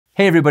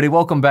Hey everybody,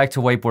 welcome back to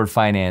Whiteboard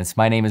Finance.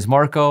 My name is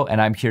Marco and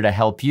I'm here to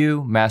help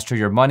you master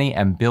your money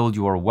and build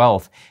your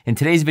wealth. In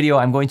today's video,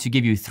 I'm going to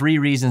give you 3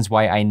 reasons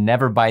why I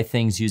never buy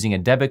things using a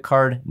debit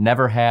card,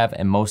 never have,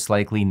 and most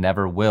likely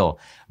never will.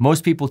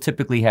 Most people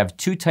typically have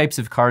 2 types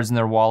of cards in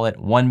their wallet,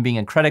 one being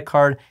a credit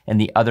card and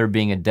the other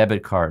being a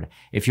debit card.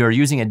 If you're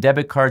using a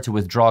debit card to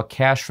withdraw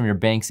cash from your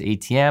bank's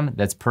ATM,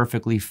 that's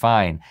perfectly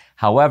fine.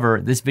 However,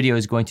 this video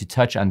is going to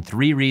touch on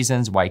 3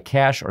 reasons why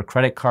cash or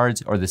credit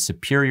cards are the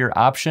superior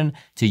option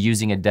to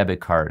using a debit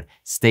card.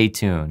 Stay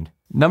tuned.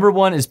 Number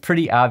 1 is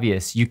pretty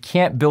obvious. You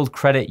can't build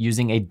credit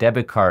using a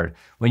debit card.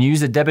 When you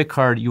use a debit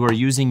card, you are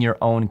using your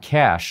own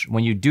cash.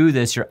 When you do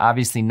this, you're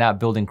obviously not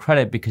building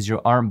credit because you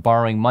aren't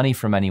borrowing money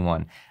from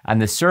anyone. On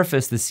the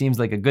surface, this seems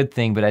like a good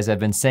thing, but as I've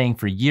been saying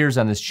for years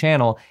on this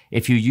channel,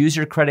 if you use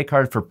your credit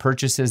card for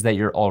purchases that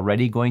you're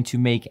already going to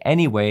make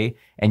anyway,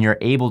 and you're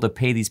able to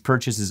pay these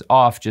purchases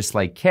off just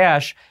like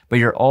cash, but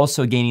you're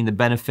also gaining the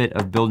benefit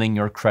of building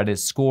your credit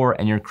score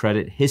and your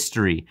credit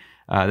history.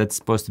 That's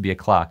supposed to be a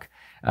clock.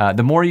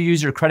 The more you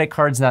use your credit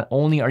cards, not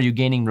only are you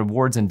gaining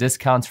rewards and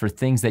discounts for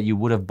things that you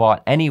would have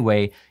bought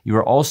anyway, you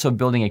are also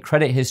building a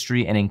credit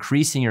history and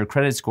increasing your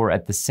credit score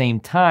at the same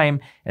time,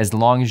 as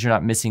long as you're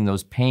not missing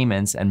those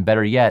payments and,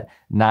 better yet,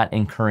 not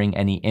incurring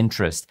any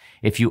interest.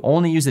 If you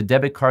only use a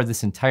debit card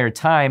this entire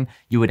time,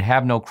 you would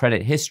have no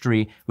credit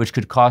history, which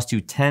could cost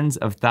you tens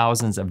of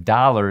thousands of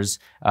dollars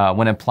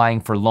when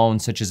applying for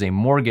loans such as a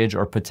mortgage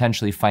or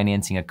potentially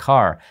financing a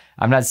car.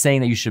 I'm not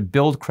saying that you should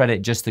build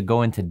credit just to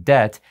go into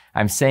debt.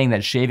 I'm saying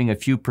that shaving a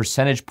few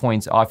percentage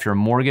points off your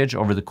mortgage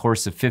over the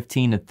course of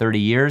 15 to 30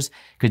 years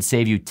could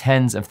save you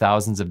tens of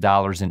thousands of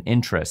dollars in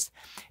interest.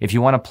 If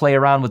you want to play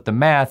around with the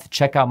math,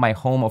 check out my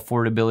home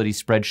affordability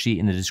spreadsheet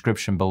in the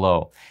description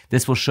below.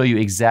 This will show you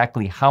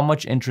exactly how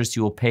much interest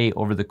you will pay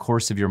over the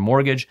course of your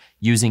mortgage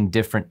using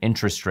different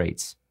interest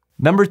rates.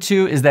 Number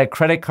 2 is that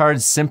credit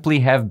cards simply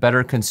have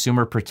better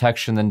consumer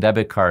protection than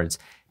debit cards.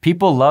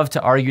 People love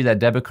to argue that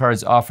debit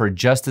cards offer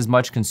just as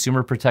much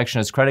consumer protection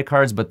as credit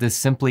cards, but this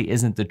simply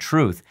isn't the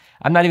truth.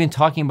 I'm not even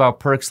talking about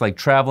perks like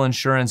travel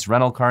insurance,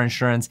 rental car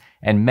insurance,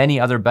 and many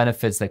other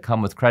benefits that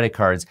come with credit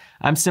cards.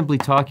 I'm simply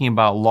talking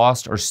about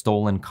lost or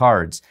stolen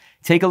cards.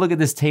 Take a look at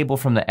this table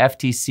from the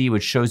FTC,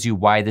 which shows you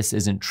why this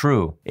isn't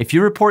true. If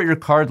you report your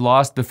card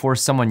lost before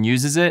someone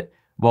uses it,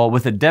 well,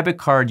 with a debit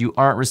card, you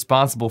aren't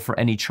responsible for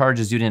any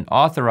charges you didn't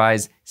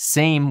authorize.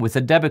 Same with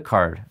a debit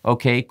card.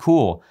 Okay,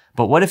 cool.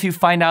 But what if you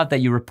find out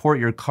that you report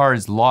your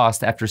cards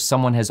lost after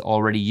someone has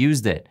already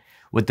used it?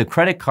 With the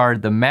credit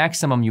card, the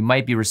maximum you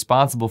might be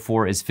responsible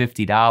for is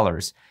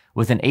 $50.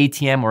 With an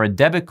ATM or a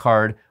debit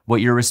card,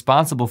 what you're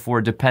responsible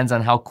for depends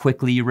on how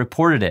quickly you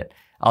reported it.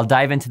 I'll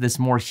dive into this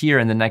more here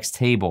in the next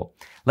table.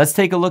 Let's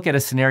take a look at a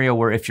scenario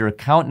where if your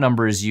account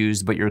number is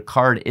used but your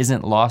card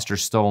isn't lost or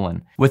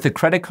stolen. With a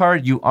credit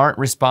card, you aren't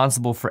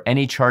responsible for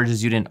any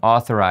charges you didn't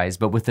authorize,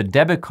 but with a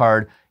debit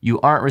card,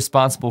 you aren't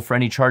responsible for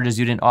any charges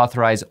you didn't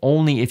authorize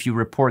only if you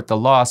report the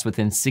loss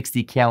within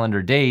 60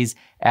 calendar days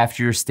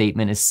after your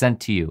statement is sent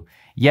to you.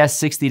 Yes,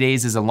 60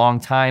 days is a long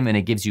time and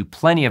it gives you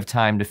plenty of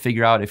time to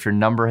figure out if your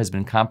number has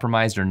been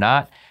compromised or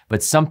not,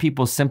 but some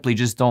people simply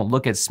just don't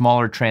look at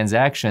smaller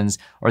transactions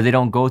or they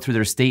don't go through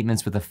their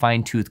statements with a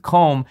fine-tooth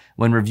comb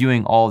when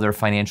reviewing all their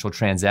financial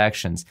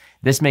transactions.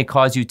 This may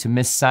cause you to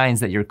miss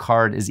signs that your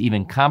card is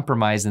even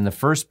compromised in the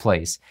first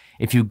place.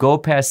 If you go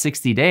past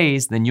 60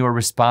 days, then you are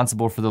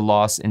responsible for the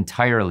loss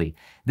entirely.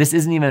 This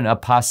isn't even a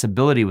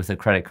possibility with a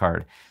credit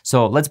card.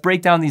 So let's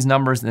break down these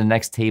numbers in the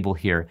next table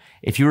here.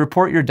 If you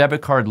report your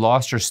debit card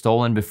lost or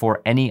stolen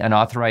before any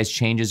unauthorized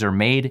changes are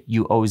made,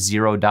 you owe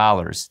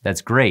 $0.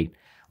 That's great.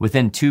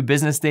 Within 2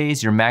 business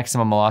days, your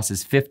maximum loss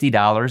is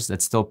 $50.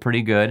 That's still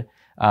pretty good.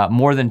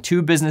 More than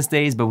 2 business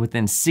days, but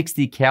within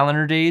 60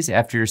 calendar days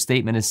after your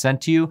statement is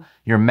sent to you,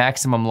 your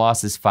maximum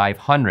loss is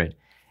 $500.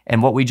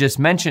 And what we just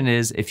mentioned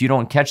is if you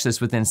don't catch this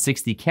within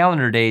 60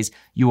 calendar days,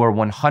 you are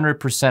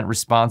 100%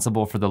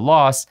 responsible for the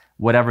loss,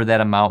 whatever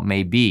that amount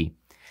may be.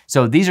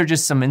 So these are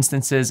just some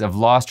instances of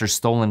lost or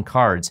stolen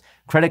cards.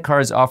 Credit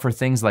cards offer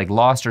things like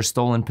lost or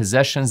stolen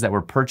possessions that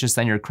were purchased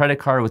on your credit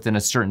card within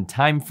a certain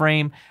time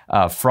frame,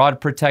 fraud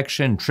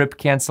protection, trip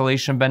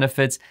cancellation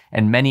benefits,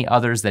 and many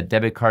others that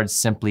debit cards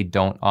simply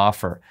don't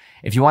offer.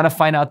 If you want to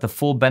find out the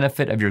full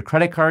benefit of your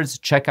credit cards,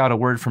 check out a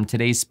word from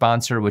today's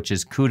sponsor, which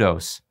is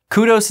Kudos.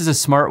 Kudos is a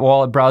smart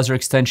wallet browser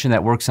extension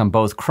that works on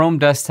both Chrome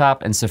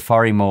desktop and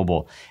Safari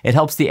mobile. It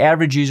helps the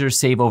average user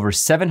save over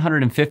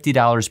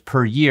 $750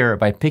 per year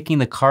by picking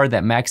the card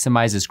that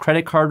maximizes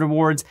credit card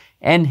rewards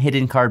and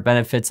hidden card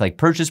benefits like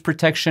purchase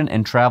protection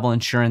and travel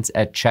insurance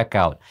at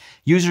checkout.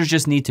 Users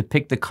just need to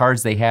pick the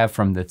cards they have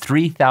from the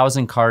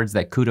 3,000 cards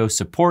that Kudos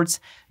supports.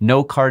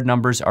 No card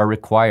numbers are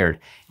required.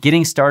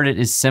 Getting started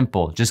is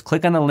simple. Just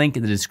click on the link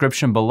in the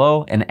description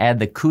below and add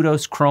the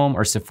Kudos Chrome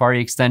or Safari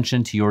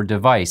extension to your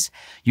device.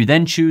 You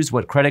then choose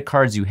what credit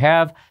cards you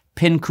have,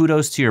 pin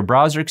Kudos to your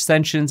browser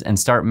extensions, and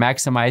start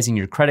maximizing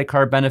your credit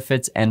card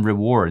benefits and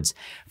rewards.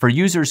 For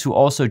users who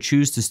also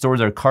choose to store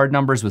their card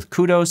numbers with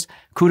Kudos,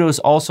 Kudos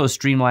also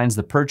streamlines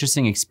the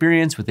purchasing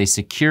experience with a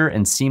secure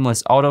and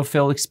seamless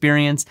autofill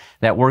experience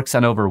that works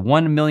on over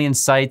 1 million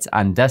sites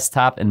on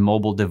desktop and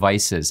mobile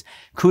devices.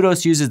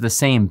 Kudos uses the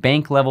same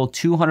bank-level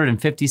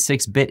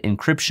 256-bit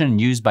encryption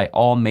used by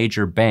all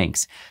major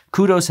banks.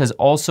 Kudos has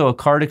also a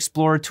card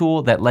explorer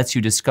tool that lets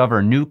you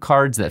discover new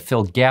cards that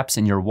fill gaps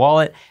in your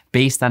wallet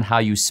based on how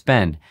you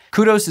spend.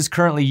 Kudos is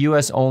currently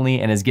US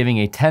only and is giving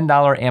a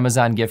 $10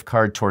 Amazon gift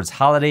card towards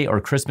holiday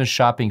or Christmas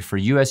shopping for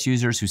US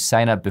users who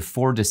sign up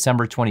before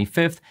December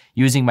 25th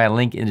using my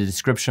link in the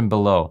description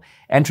below.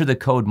 Enter the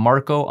code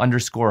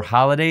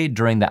Marco_holiday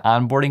during the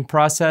onboarding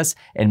process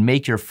and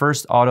make your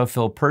first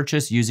autofill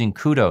purchase using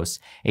Kudos.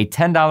 A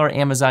 $10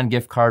 Amazon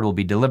gift card will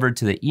be delivered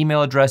to the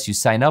email address you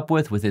sign up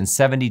with within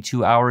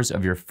 72 hours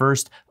of your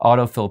first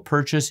autofill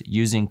purchase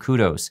using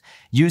Kudos.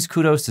 Use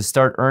Kudos to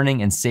start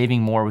earning and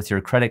saving more with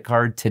your credit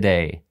card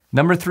today.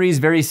 Number 3 is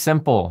very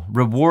simple: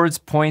 rewards,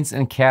 points,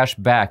 and cash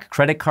back.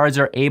 Credit cards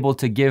are able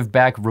to give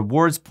back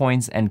rewards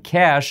points and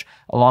cash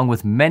along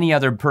with many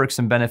other perks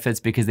and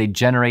benefits because they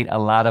generate a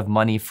lot of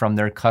money from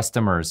their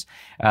customers.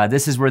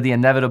 This is where the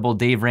inevitable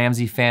Dave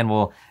Ramsey fan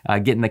will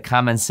get in the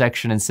comments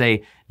section and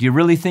say, "Do you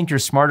really think you're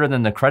smarter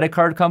than the credit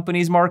card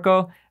companies,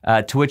 Marco?"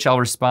 To which I'll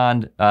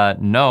respond,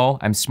 no,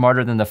 I'm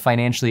smarter than the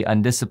financially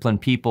undisciplined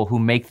people who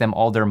make them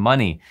all their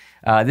money.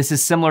 This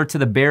is similar to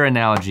the bear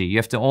analogy. You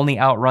have to only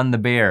outrun the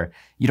bear.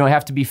 You don't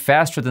have to be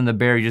faster than the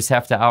bear, you just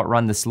have to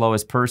outrun the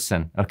slowest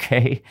person,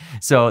 okay?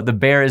 So the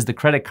bear is the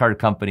credit card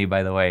company,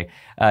 by the way.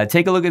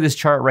 Take a look at this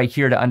chart right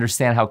here to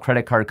understand how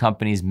credit card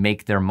companies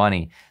make their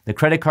money. The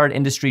credit card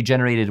industry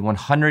generated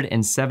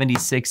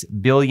 $176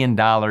 billion in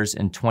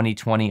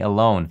 2020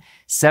 alone.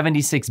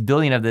 76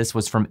 billion of this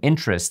was from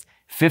interest.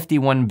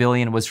 51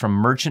 billion was from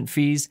merchant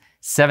fees,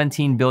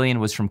 17 billion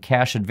was from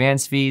cash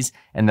advance fees,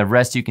 and the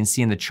rest you can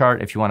see in the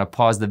chart if you want to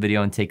pause the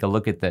video and take a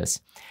look at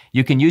this.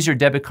 You can use your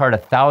debit card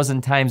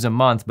 1,000 times a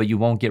month, but you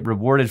won't get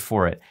rewarded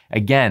for it.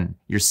 Again,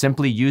 you're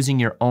simply using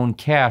your own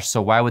cash, so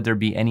why would there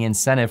be any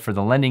incentive for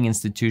the lending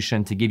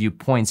institution to give you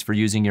points for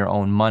using your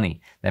own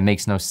money? That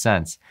makes no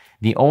sense.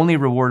 The only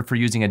reward for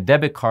using a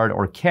debit card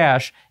or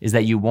cash is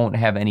that you won't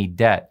have any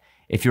debt.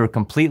 If you're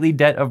completely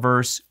debt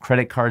averse,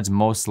 credit cards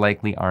most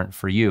likely aren't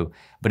for you.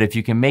 But if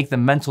you can make the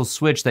mental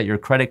switch that your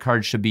credit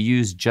card should be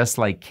used just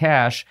like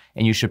cash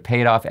and you should pay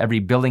it off every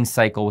billing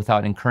cycle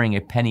without incurring a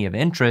penny of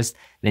interest,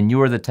 then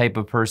you are the type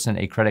of person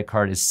a credit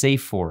card is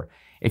safe for.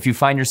 If you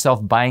find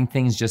yourself buying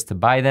things just to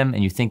buy them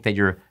and you think that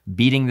you're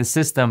beating the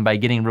system by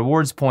getting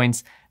rewards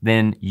points,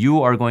 then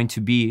you are going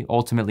to be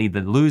ultimately the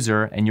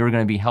loser and you're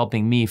going to be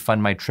helping me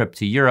fund my trip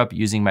to Europe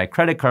using my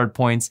credit card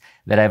points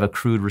that I've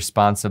accrued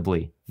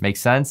responsibly. Make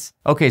sense?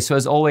 Okay, so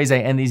as always, I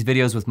end these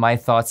videos with my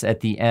thoughts at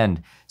the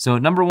end. So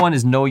number 1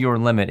 is know your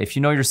limit. If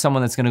you know you're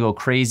someone that's gonna go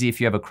crazy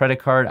if you have a credit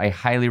card, I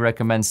highly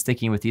recommend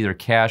sticking with either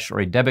cash or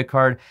a debit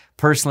card.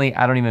 Personally,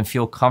 I don't even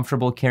feel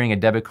comfortable carrying a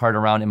debit card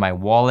around in my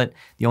wallet.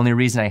 The only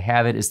reason I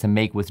have it is to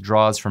make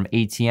withdrawals from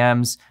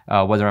ATMs,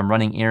 whether I'm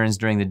running errands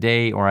during the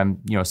day or I'm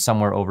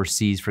somewhere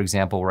overseas, for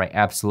example, where I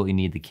absolutely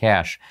need the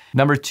cash.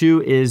 Number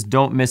 2 is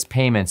don't miss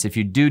payments. If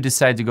you do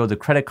decide to go the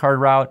credit card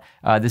route,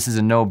 this is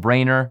a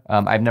no-brainer.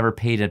 I've never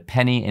paid a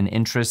penny in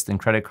interest and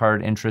credit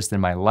card interest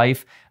in my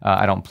life.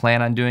 I don't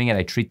plan on doing it.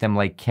 I treat them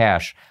like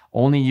cash.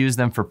 Only use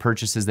them for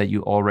purchases that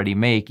you already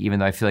make, even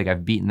though I feel like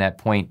I've beaten that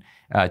point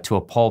to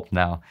a pulp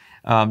now.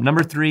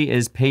 Number 3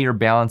 is pay your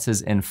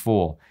balances in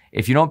full.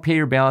 If you don't pay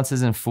your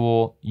balances in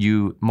full,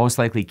 you most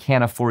likely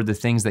can't afford the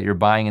things that you're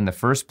buying in the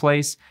first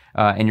place,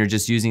 and you're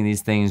just using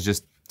these things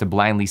just to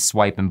blindly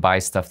swipe and buy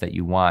stuff that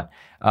you want.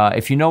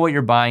 If you know what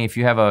you're buying, if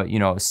you have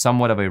a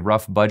somewhat of a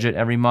rough budget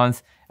every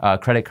month,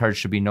 credit cards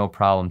should be no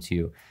problem to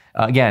you.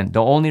 Again,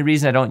 the only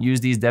reason I don't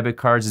use these debit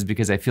cards is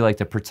because I feel like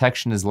the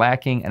protection is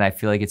lacking and I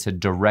feel like it's a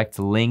direct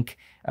link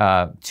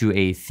to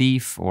a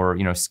thief or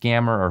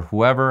scammer or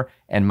whoever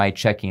and my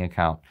checking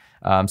account.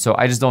 So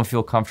I just don't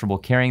feel comfortable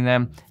carrying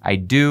them. I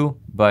do,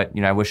 but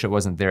I wish it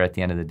wasn't there at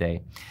the end of the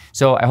day.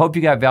 So I hope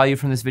you got value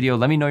from this video.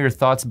 Let me know your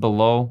thoughts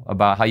below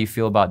about how you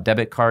feel about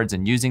debit cards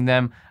and using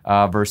them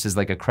versus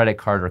like a credit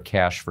card or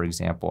cash, for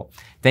example.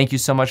 Thank you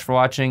so much for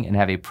watching and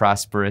have a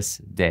prosperous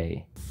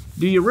day.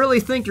 Do you really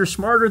think you're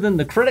smarter than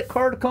the credit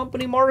card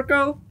company,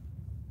 Marco?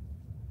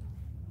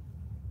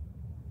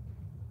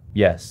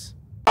 Yes.